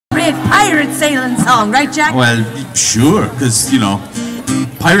a pirate sailing song, right, Jack? Well, sure, because, you know,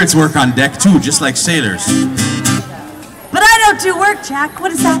 pirates work on deck too, just like sailors. But I don't do work, Jack.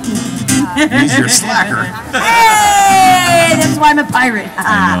 What does that mean? He's your slacker. Hey, that's why I'm a pirate.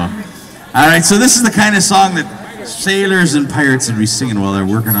 I know. All right, so this is the kind of song that sailors and pirates would be singing while they're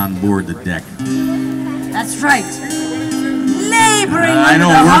working on board the deck. That's right. Laboring I know,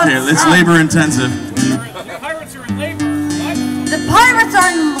 under the hot it's sun. labor intensive. The pirates are in labor. What? The pirates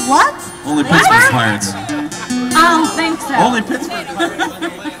are in what? Only Pittsburgh pirates. I don't think so. Only Pittsburgh.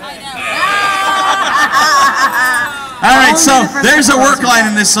 All right, so there's a work line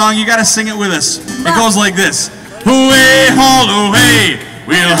in this song. You got to sing it with us. It goes like this. Away, haul away,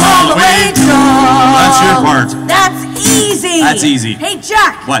 we'll haul away, Joe. That's your part. That's easy. That's easy. Hey,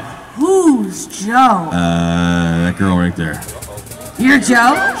 Jack. What? Who's Joe? That girl right there. You're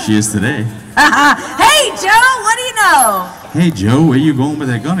Joe? She is today. Hey, Joe, what do you know? Hey, Joe, where you going with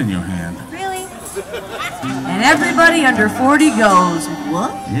that gun in your hand? Really? And everybody under 40 goes,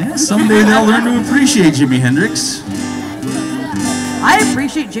 what? Yeah, someday they'll learn to appreciate Jimi Hendrix. I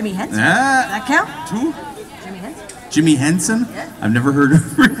appreciate Jimi Henson. Yeah. That count? Who? Jimi Henson? Jimi Henson? Yeah. I've never heard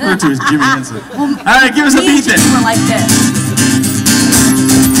referred to as Jimi Henson. All right, give us a beat then. We're like this.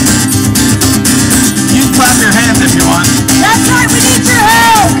 You clap your hands if you want. That's right, we need your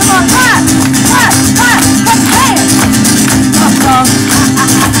help. Come on, clap, clap, clap, clap, hands.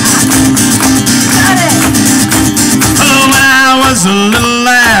 Got it. Oh, when I was a little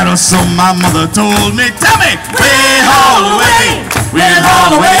lad, or so my mother told me, tell me, way haul away, we'll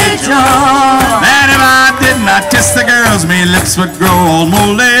haul away, Joe. And if I did not kiss the girls, my lips would grow all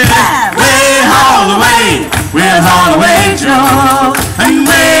moldy. Way haul away, we'll haul away, Joe. And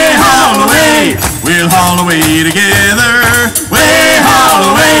way haul away, we'll haul away together. Way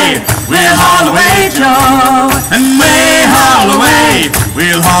haul away, we'll haul away, Joe. And way haul away,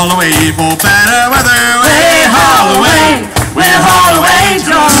 we'll haul away for better weather. Way haul away, we'll haul away,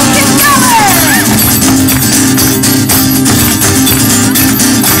 Joe. Keep going.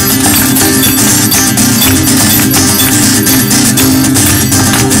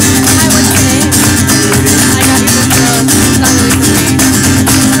 Hi, what's your name? I got you this girl. It's not really for me.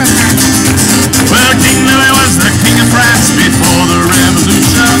 It's from her. Well, King Louis was the king of France before the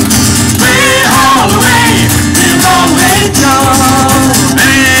revolution. Way haul away, we'll haul away, Joe. And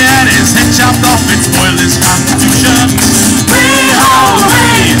he had his head chopped off, it spoiled his constitution. Way haul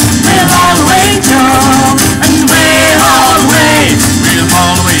away, we'll haul away, Joe. And way haul away, we'll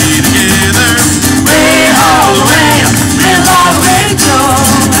haul away together. Way haul away, we'll haul away, Joe.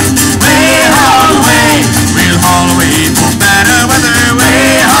 Way haul away, we'll haul away for better weather.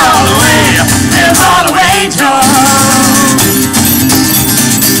 Way haul away, we'll haul away, Joe.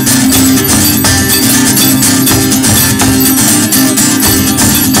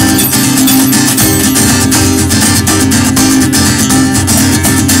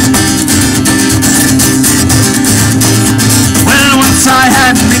 I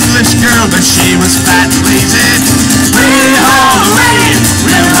had an English girl, but she was fat and lazy. Way haul away,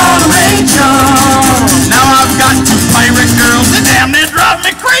 we'll haul away, Joe. Now I've got two pirate girls, and damn, they drive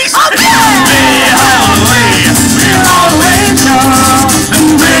me crazy. Oh, yeah. Way haul away, we'll haul away, Joe.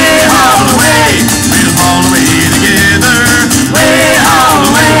 And way haul away, we'll haul away together. Way haul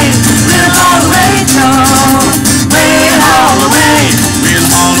away, we'll haul away, Joe. Way haul away, we'll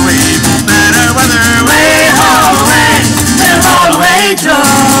haul away for better weather. Way haul away, we'll haul away, Joe.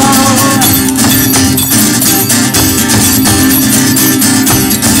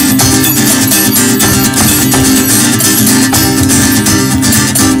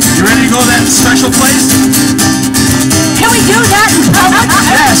 You ready to go to that special place? Can we do that in public?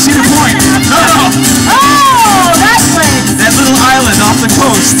 Yeah, Cedar Point. No. Oh, that place. That little island off the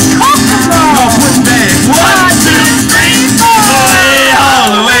coast. Comfortable. No, Putin Bay. 1, 2, 3, 4. Way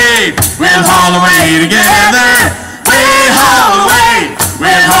haul away, we'll haul away together. Way haul away,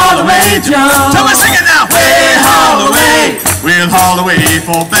 we'll haul away, Joe. Tell me, sing it now. Way haul away, we'll haul away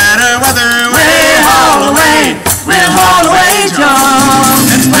for better weather. Way haul away, we'll haul away, Joe.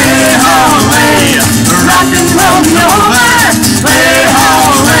 And way haul away, rock and roll me over. Way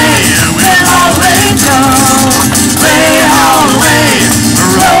haul away, we'll haul away, Joe. Way haul away,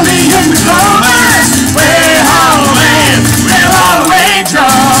 roll me in the clover. Way haul away, we'll haul away, Joe.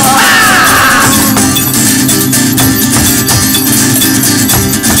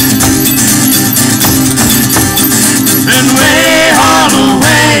 And way haul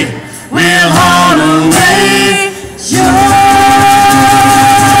away, we'll haul away, Joe.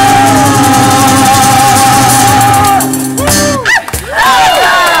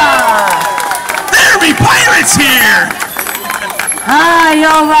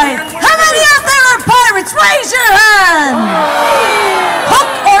 raise your hand.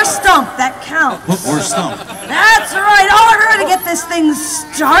 Hook or stump, that counts. Hook or stump. That's right, all of her to get this thing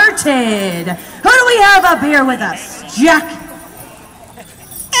started. Who do we have up here with us? Jack?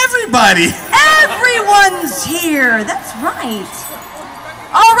 Everybody. Everyone's here, that's right.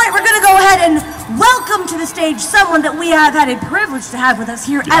 All right, we're gonna go ahead and welcome to the stage someone that we have had a privilege to have with us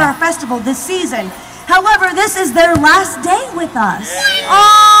here at our festival this season. However, this is their last day with us.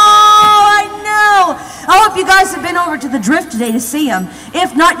 Oh, I know. I hope you guys have been over to the Drift today to see them.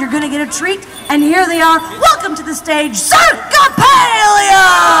 If not, you're gonna get a treat. And here they are. Welcome to the stage, Circa Paleo!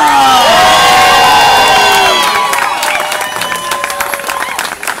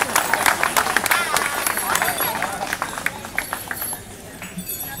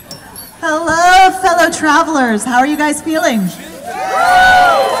 Hello, fellow travelers. How are you guys feeling?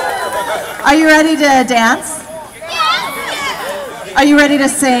 Are you ready to dance? Are you ready to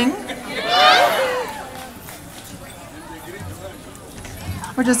sing?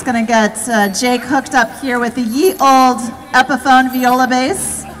 We're just going to get Jake hooked up here with the ye old Epiphone viola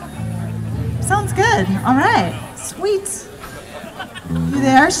bass. Sounds good. All right. Sweet. You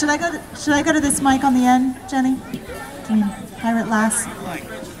there? Should I go to this mic on the end, Jenny? Can you pirate last?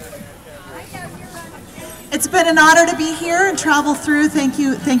 It's been an honor to be here and travel through. Thank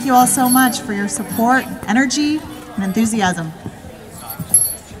you all so much for your support, energy, and enthusiasm.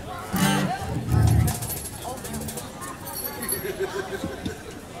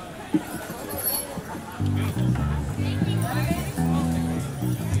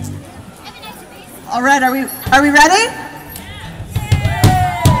 All right, are we ready?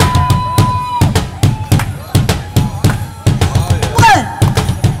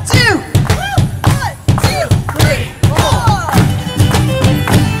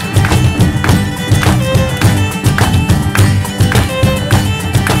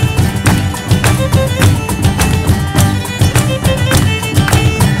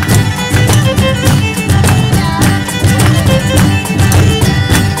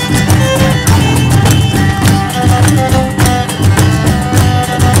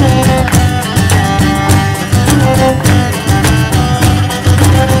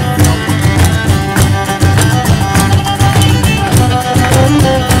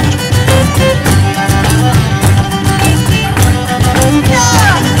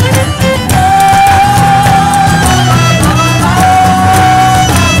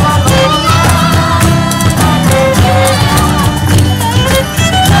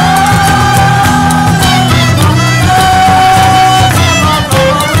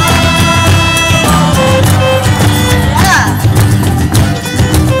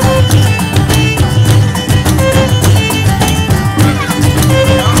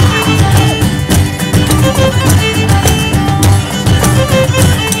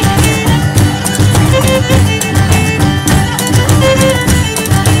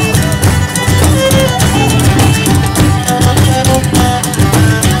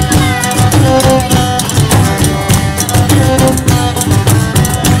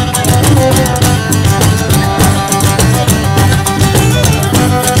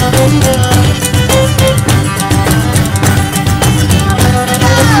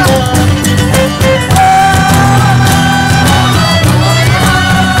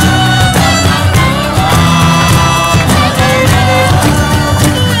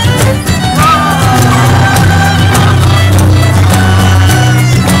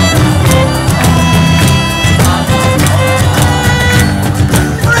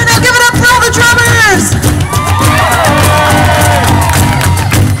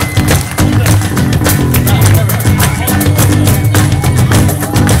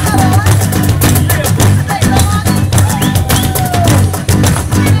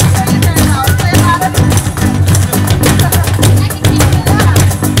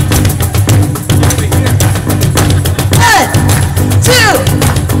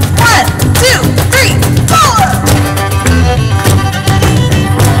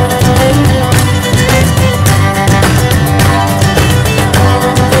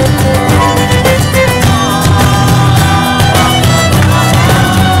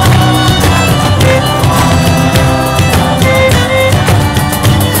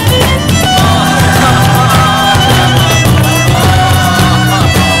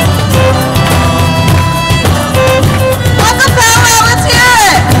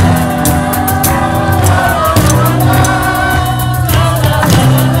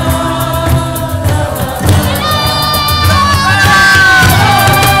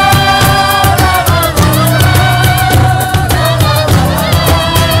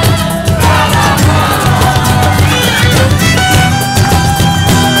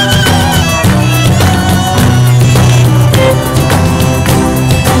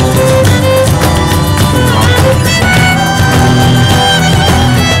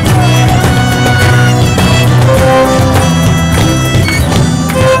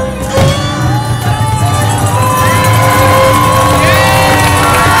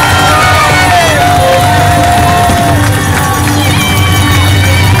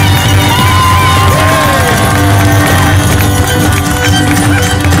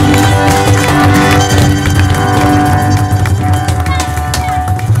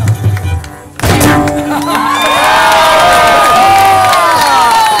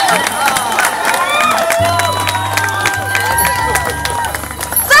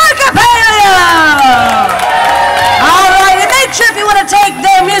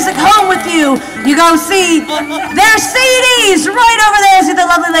 you, you go see their CDs right over there. See the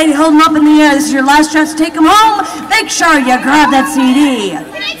lovely lady holding them up in the air. This is your last chance to take them home. Make sure you grab that CD. Can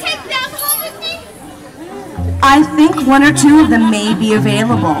I take them home with me? I think one or two of them may be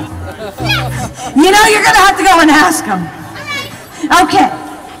available. You know, you're going to have to go and ask them. Okay,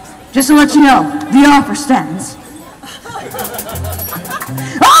 just to let you know, the offer stands.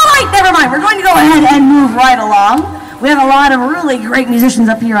 All right, never mind. We're going to go ahead and move right along. We have a lot of really great musicians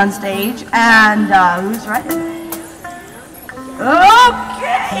up here on stage. And who's ready?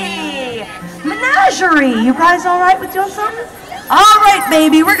 Okay, Menagerie. You guys all right with doing something? All right,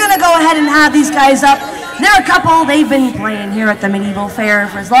 baby. We're going to go ahead and have these guys up. They're a couple. They've been playing here at the Medieval Fair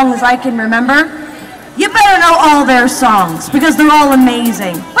for as long as I can remember. You better know all their songs because they're all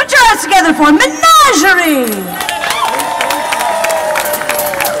amazing. Put your hands together for Menagerie.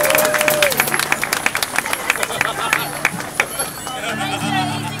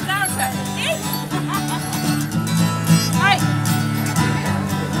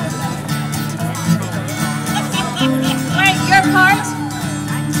 Wait, your part?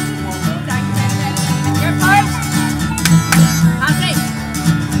 Your part? I'll take.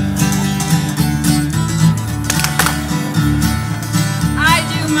 I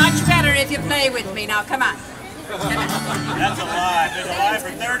do much better if you play with me. Now, come on. That's a lie. Been alive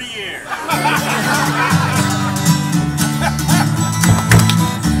for 30 years.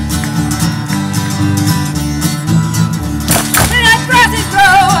 Let grasses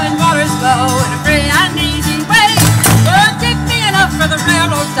grow and waters flow in a free and easy way. But give me enough for the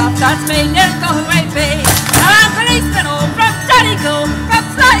railroad stuff that's made it go away, babe. I'm policeman old from Sligo,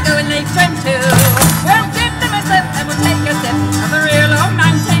 and Lake Trim too. We'll give them a slip and we'll take a sip of the real old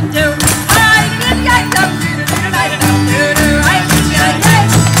mountain dew.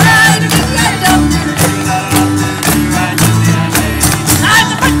 At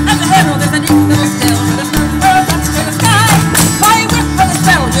the foot of the hill there's a neat little still with a blue bird up to the sky. By whip of the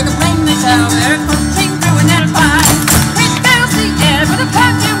spell you can plainly tell they're floating through an elf pie. It fills the air with a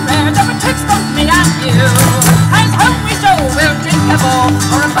perfume rare that betwixt both me and you. And home we show we'll drink a bowl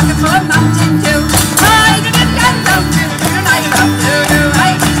or a bucket full of Mountain Dew.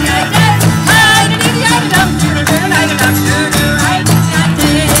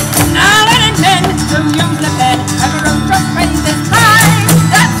 Now let it men who use the pen have a road truck race this time.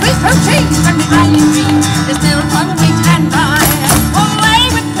 That sweet protein from the iron green is still from wheat and rye. Away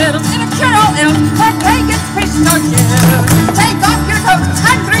with pills in a cure all ills for pagans, priests or Jews. Take off your coat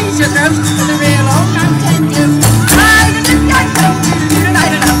and grease your throat with the real old Mountain Dew.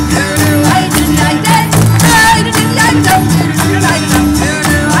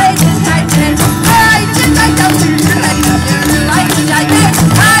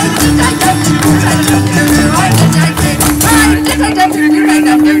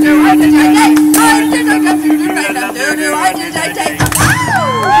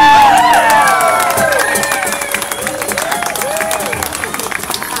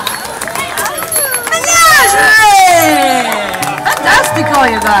 Fantastic, all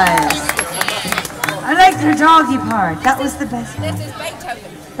you guys. I like their doggy part. That was the best. This is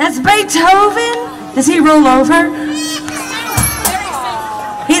Beethoven. That's Beethoven? Does he roll over?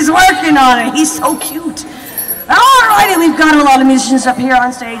 He's working on it. He's so cute. Alrighty, we've got a lot of musicians up here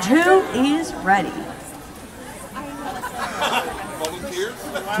on stage. Who is ready?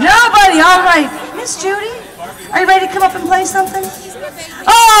 Nobody. All right. Miss Judy, are you ready to come up and play something?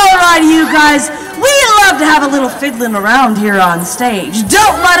 Alrighty, you guys. We love to have a little fiddling around here on stage.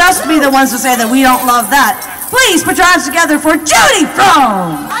 Don't let us be the ones to say that we don't love that. Please put your hands together for Judy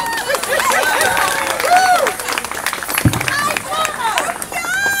Frome.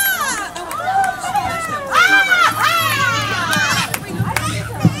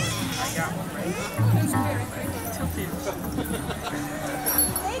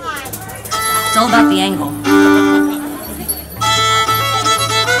 It's all about the angle.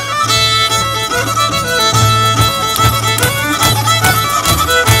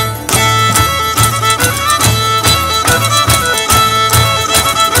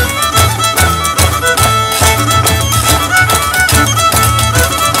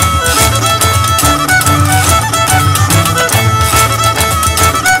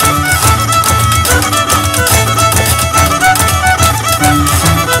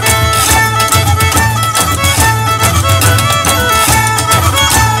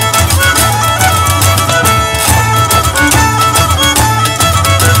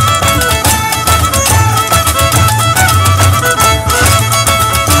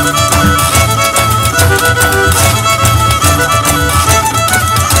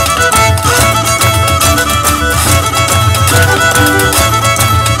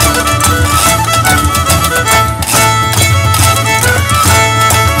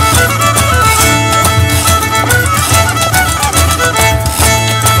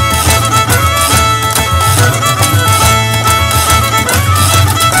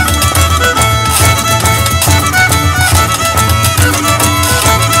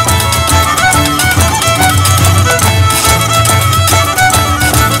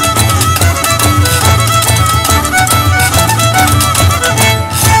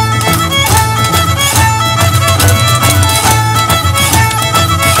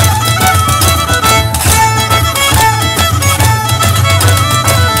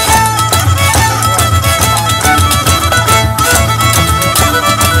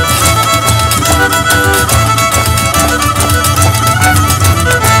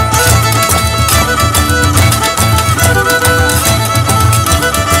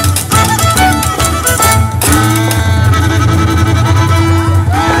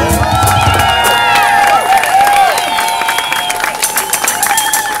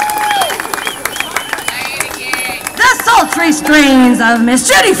 of Miss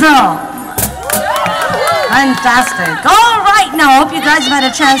Judy Fro. Fantastic. All right, now I hope you guys have had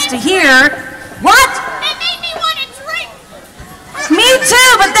a chance to hear. What? It made me want to drink. Me too,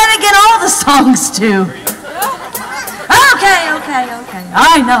 but then again, all the songs do. Okay.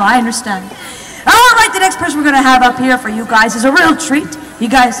 I know, I understand. All right, the next person we're going to have up here for you guys is a real treat. You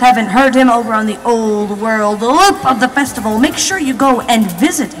guys haven't heard him over on the Old World Loop of the festival. Make sure you go and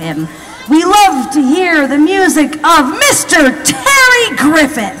visit him. We love to hear the music of Mr. Terry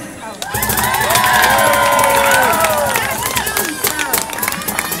Griffin.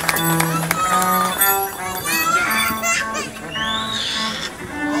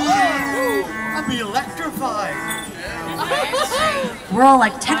 I'll be electrified. We're all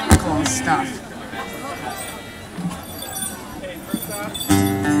like technical and stuff.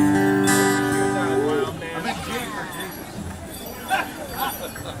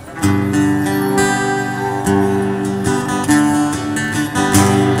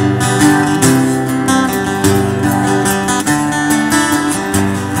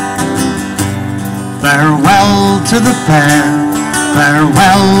 Farewell to the fair,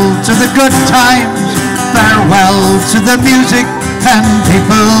 farewell to the good times, farewell to the music and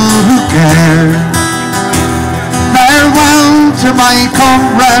people who care. Farewell to my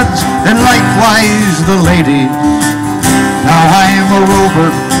comrades and likewise the ladies. Now I'm a rover,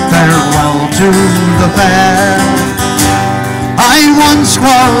 farewell to the fair. I once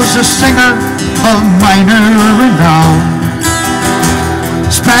was a singer of minor renown,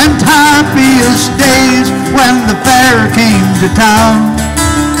 spent happiest days when the fair came to town.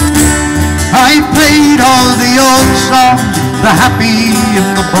 I played all the old songs, the happy and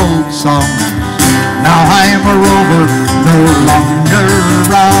the bold songs. Now I'm a rover, no longer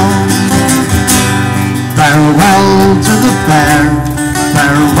around. Farewell to the fair,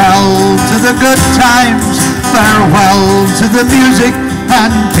 farewell to the good times, farewell to the music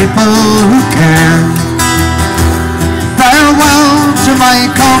and people who care. Farewell to my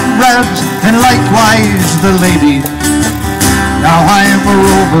comrades and likewise the ladies. Now I am a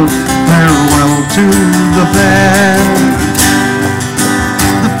rover, farewell to the fair.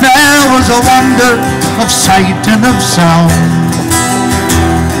 The fair was a wonder of sight and of sound.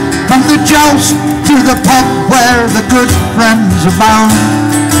 From the joust to the pub where the good friends abound.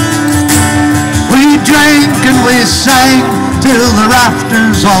 We drank and we sang till the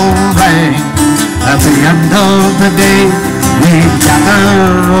rafters all rang. At the end of the day we gather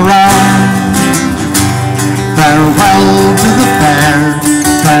around. Farewell to the fair,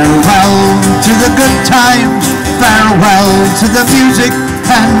 farewell to the good times, farewell to the music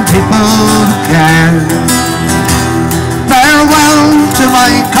and people who care. Farewell to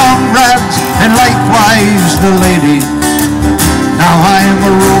my comrades and likewise the ladies. Now I'm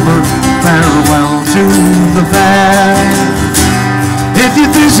a rover, farewell to the fair. If you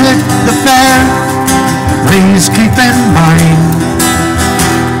visit the fair, please keep in mind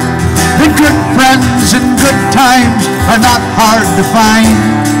the good friends and good times are not hard to find.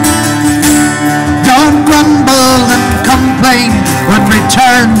 Don't grumble and complain when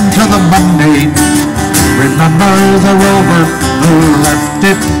return to the Monday. Remember the rover who left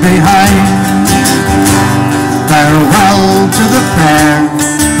it behind. Farewell to the fair,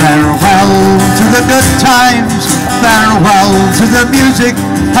 farewell to the good times, farewell to the music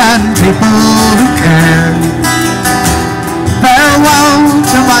and people who care. Farewell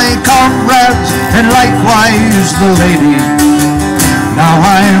to my comrades and likewise the ladies. Now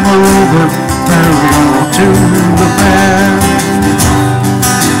I'm a rover, farewell to the fair.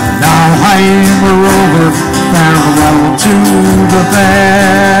 Now I'm a rover, farewell to the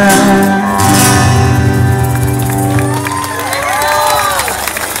fair.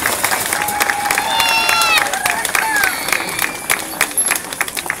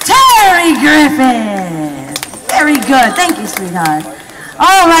 Terry Griffin. Very good. Thank you, sweetheart.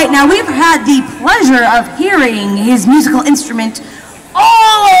 All right, now we've had the pleasure of hearing his musical instrument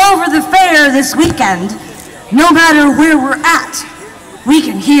all over the fair this weekend. No matter where we're at, we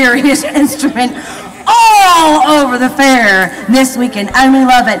can hear his instrument all over the fair this weekend, and we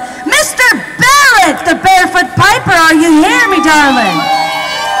love it. Mr. Barrett, the Barefoot Piper, are you here, me darling?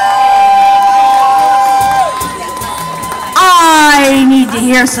 I need to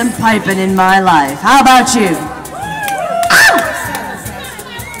hear some piping in my life. How about you?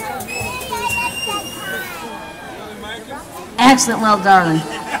 Excellent, well, darling.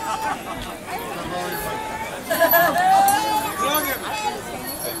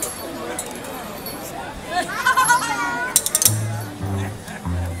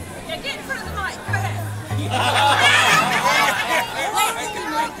 Get in front of the mic. Go ahead.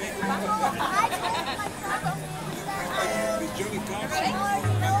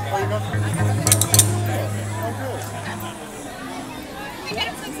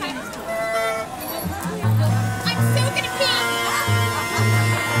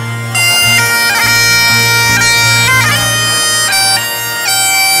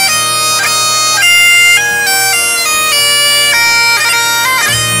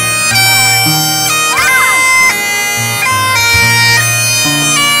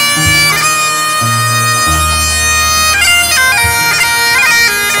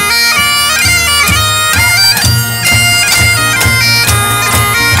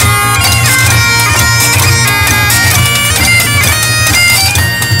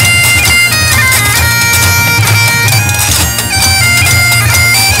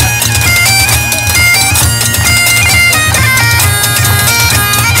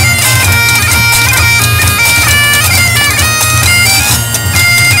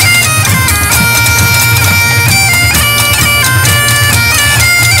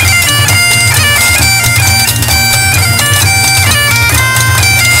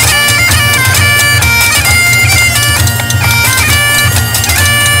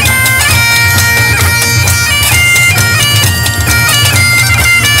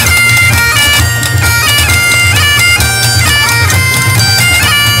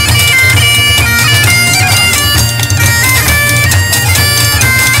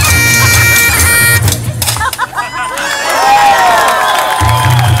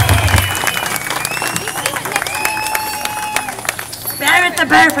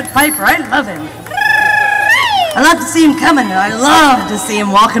 Piper, I love him. I love to see him coming, and I love to see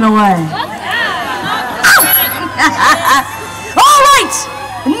him walking away. All right,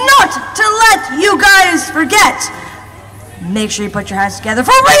 not to let you guys forget. Make sure you put your hands together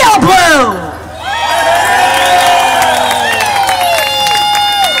for Real Blue.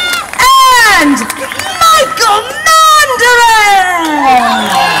 And Michael Mandarin.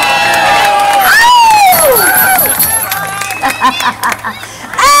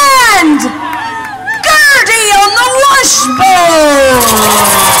 And Gertie on the washboard!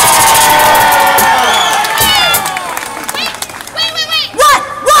 Wait! What?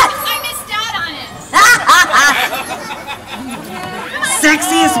 I missed out on it!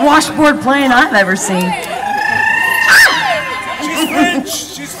 Sexiest washboard playing I've ever seen.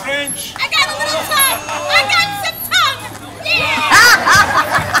 She's French. I got a little tongue! I got some tongue! Yeah!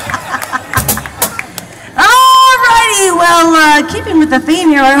 Alrighty, well, keeping with the theme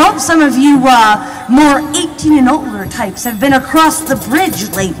here, I hope some of you more 18 and older types have been across the bridge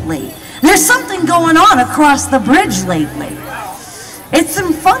lately. There's something going on across the bridge lately. It's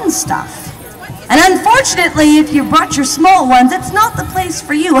some fun stuff. And unfortunately, if you brought your small ones, it's not the place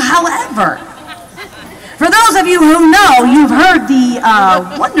for you. However, for those of you who know, you've heard the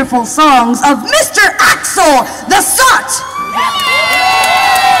wonderful songs of Mr. Axel the Sot.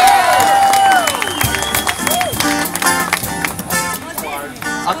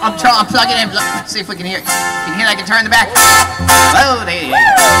 I'm plugging in. Let's see if we can hear. Can you hear that guitar in the back? Oh, there you go.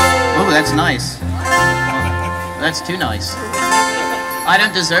 Oh, that's nice. That's too nice. I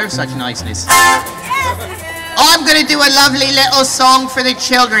don't deserve such niceness. I'm going to do a lovely little song for the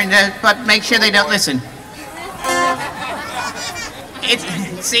children, but make sure they don't listen.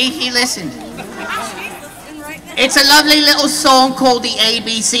 See, he listened. It's a lovely little song called the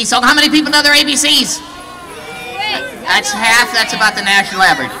ABC song. How many people know their ABCs? That's half. That's about the national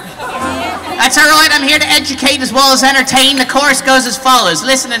average. That's all right. I'm here to educate as well as entertain. The chorus goes as follows.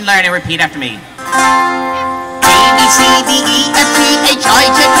 Listen and learn and repeat after me. A, B, C, D, E, F, G, H, I,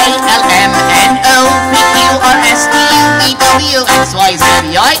 J, K, L, M, N, O, P, Q, R, S, T, U, V, W, X, Y, Z,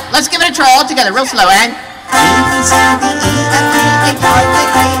 E, I. Let's give it a try all together, real slow, and A, B, C, D, E, F, G, H, I, J,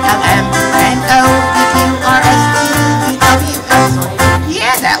 K, L, M, N, O, P, Q, R, S, T, U, V, W, X, Y.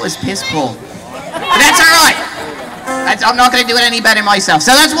 Yeah, that was piss poor. But that's all right. I'm not going to do it any better myself.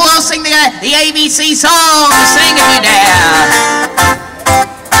 So let's all sing the ABC song. Sing if you dare.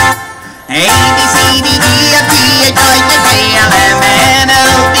 A, B, C, D, E, F, G, H, I, J, K, L, M, N, O,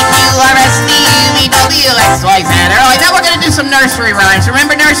 P, Q, R, S, T, U, V, W, X, Y, Z. All right, now we're going to do some nursery rhymes.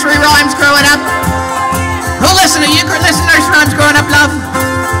 Remember nursery rhymes growing up? Who listened to you? Listen to nursery rhymes growing up, love?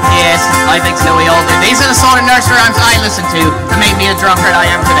 Yes, I think so. We all did. These are the sort of nursery rhymes I listened to that made me the drunkard I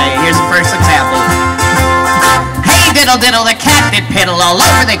am today. Here's the first example. Diddle diddle, the cat did piddle all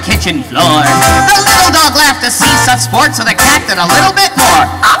over the kitchen floor. The little dog laughed to see such sport, so the cat did a little bit more.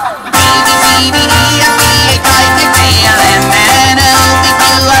 A, B, C, D, E, F, G, H, I, J, K, L, M, N, O, P,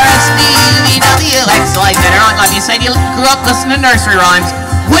 Q, R, S, T, U, V, W, X, Y, Z. You said you grew up listening to nursery rhymes.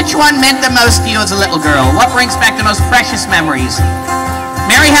 Which one meant the most to you as a little girl? What brings back the most precious memories?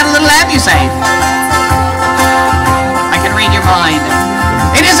 Mary had a little lamb, you say? I can read your mind.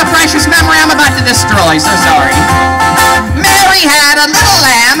 It is a precious I'm about to destroy, so sorry. Mary had a little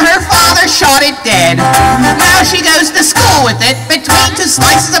lamb, her father shot it dead. Now she goes to school with it between two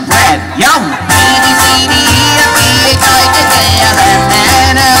slices of bread. Yum!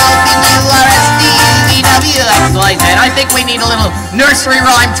 I think we need a little nursery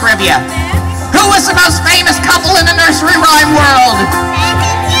rhyme trivia. Who was the most famous couple in the nursery rhyme world?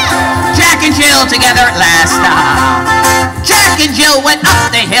 Jack and Jill together at last. Jack and Jill went up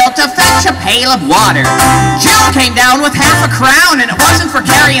the hill to fetch a pail of water. Jill came down with half a crown, and it wasn't for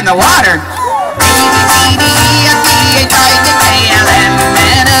carrying the water.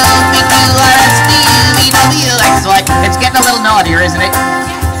 It's getting a little naughtier, isn't it?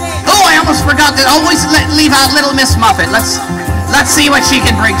 Oh, I almost forgot to always leave out Little Miss Muffet. Let's see what she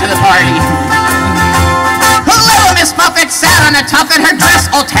can bring to the party. Little Miss Muffet sat on a tuffet, her dress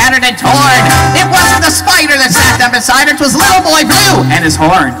all tattered and torn. It wasn't the spider that sat down beside her, 'twas Little Boy Blue and his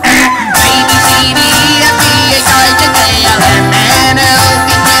horn.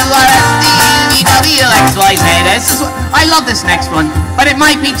 I love this next one, but it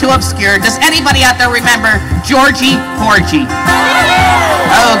might be too obscure. Does anybody out there remember Georgie Porgy?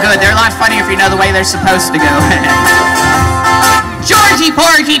 Oh, good. They're a lot funnier if you know the way they're supposed to go. Georgie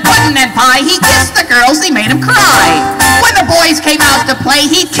Porgy, puddin' and pie, he kissed the girls, he made them cry. When the boys came out to play,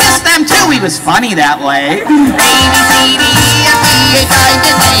 he kissed them too, he was funny that way.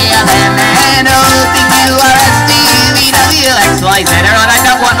 Everyone, I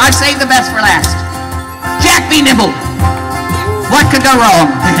got one. I've saved the best for last. Jack be nimble. What could go wrong?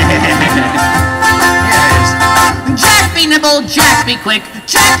 Jack be nimble, Jack be quick.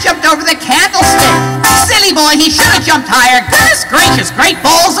 Jack jumped over the candlestick. Silly boy, he should have jumped higher. Goodness gracious, great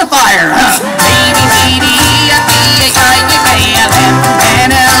balls of fire.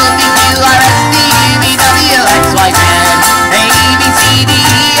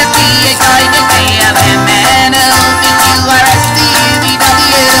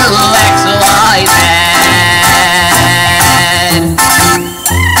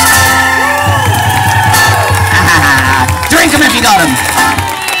 Drink them if you got them.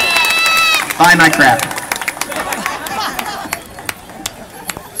 Buy my crap.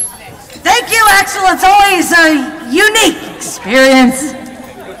 Thank you, Axel. It's always a unique experience.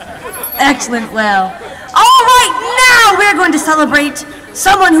 Excellent. Well, all right, now we're going to celebrate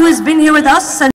someone who has been here with us since